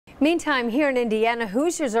Meantime, here in Indiana,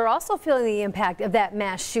 Hoosiers are also feeling the impact of that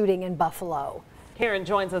mass shooting in Buffalo. Karen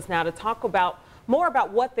joins us now to talk more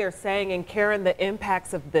about what they're saying. And Karen, the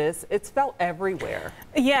impacts of this, it's felt everywhere.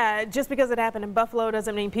 Yeah, just because it happened in Buffalo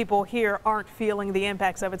doesn't mean people here aren't feeling the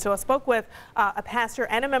impacts of it. So I spoke with a pastor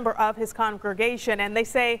and a member of his congregation, and they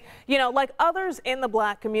say, you know, like others in the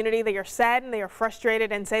black community, they are saddened, they are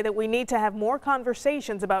frustrated, and say that we need to have more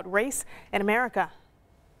conversations about race in America.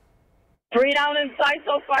 3 down inside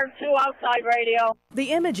so far, 2 outside radio.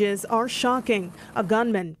 The images are shocking. A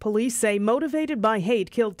gunman, police say, motivated by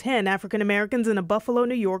hate, killed 10 African Americans in a Buffalo,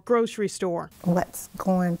 New York grocery store. What's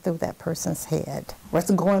going through that person's head? What's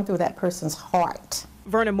going through that person's heart?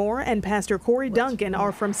 Verna Moore and Pastor Corey Duncan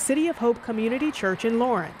are from City of Hope Community Church in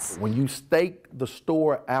Lawrence. When you stake the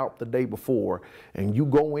store out the day before and you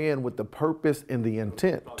go in with the purpose and the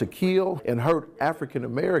intent to kill and hurt African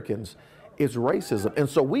Americans, it's racism. And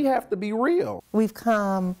so we have to be real. We've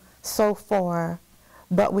come so far,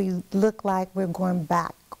 but we look like we're going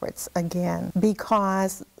backwards again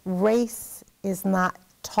because race is not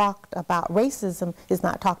talked about. Racism is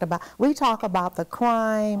not talked about. We talk about the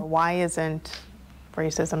crime. Why isn't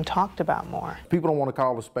racism talked about more? People don't want to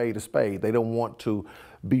call a spade a spade. They don't want to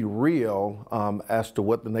be real as to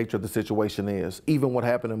what the nature of the situation is. Even what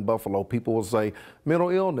happened in Buffalo, people will say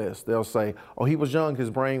mental illness. They'll say, oh, he was young,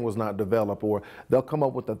 his brain was not developed, or they'll come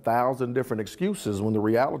up with 1,000 different excuses when the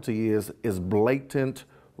reality is blatant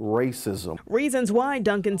racism. Reasons why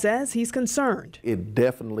Duncan says he's concerned. It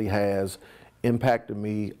definitely has impacted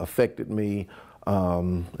me, affected me,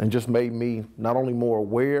 and just made me not only more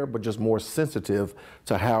aware, but just more sensitive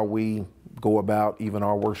to how we go about even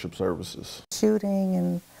our worship services. Shooting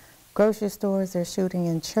in grocery stores, they're shooting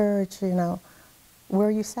in church, you know, where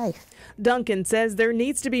are you safe? Duncan says there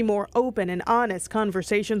needs to be more open and honest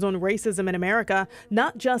conversations on racism in America,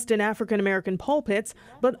 not just in African American pulpits,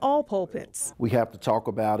 but all pulpits. We have to talk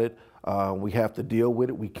about it. We have to deal with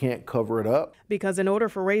it. We can't cover it up. Because in order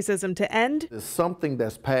for racism to end, it's something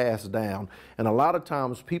that's passed down. And a lot of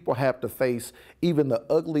times people have to face even the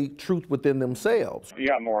ugly truth within themselves. You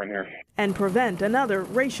got more in here. And prevent another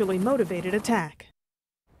racially motivated attack.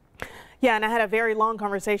 Yeah, and I had a very long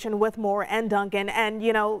conversation with Moore and Duncan, and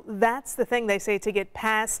you know, that's the thing they say to get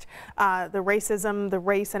past the racism, the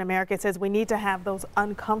race in America. It says we need to have those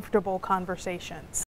uncomfortable conversations.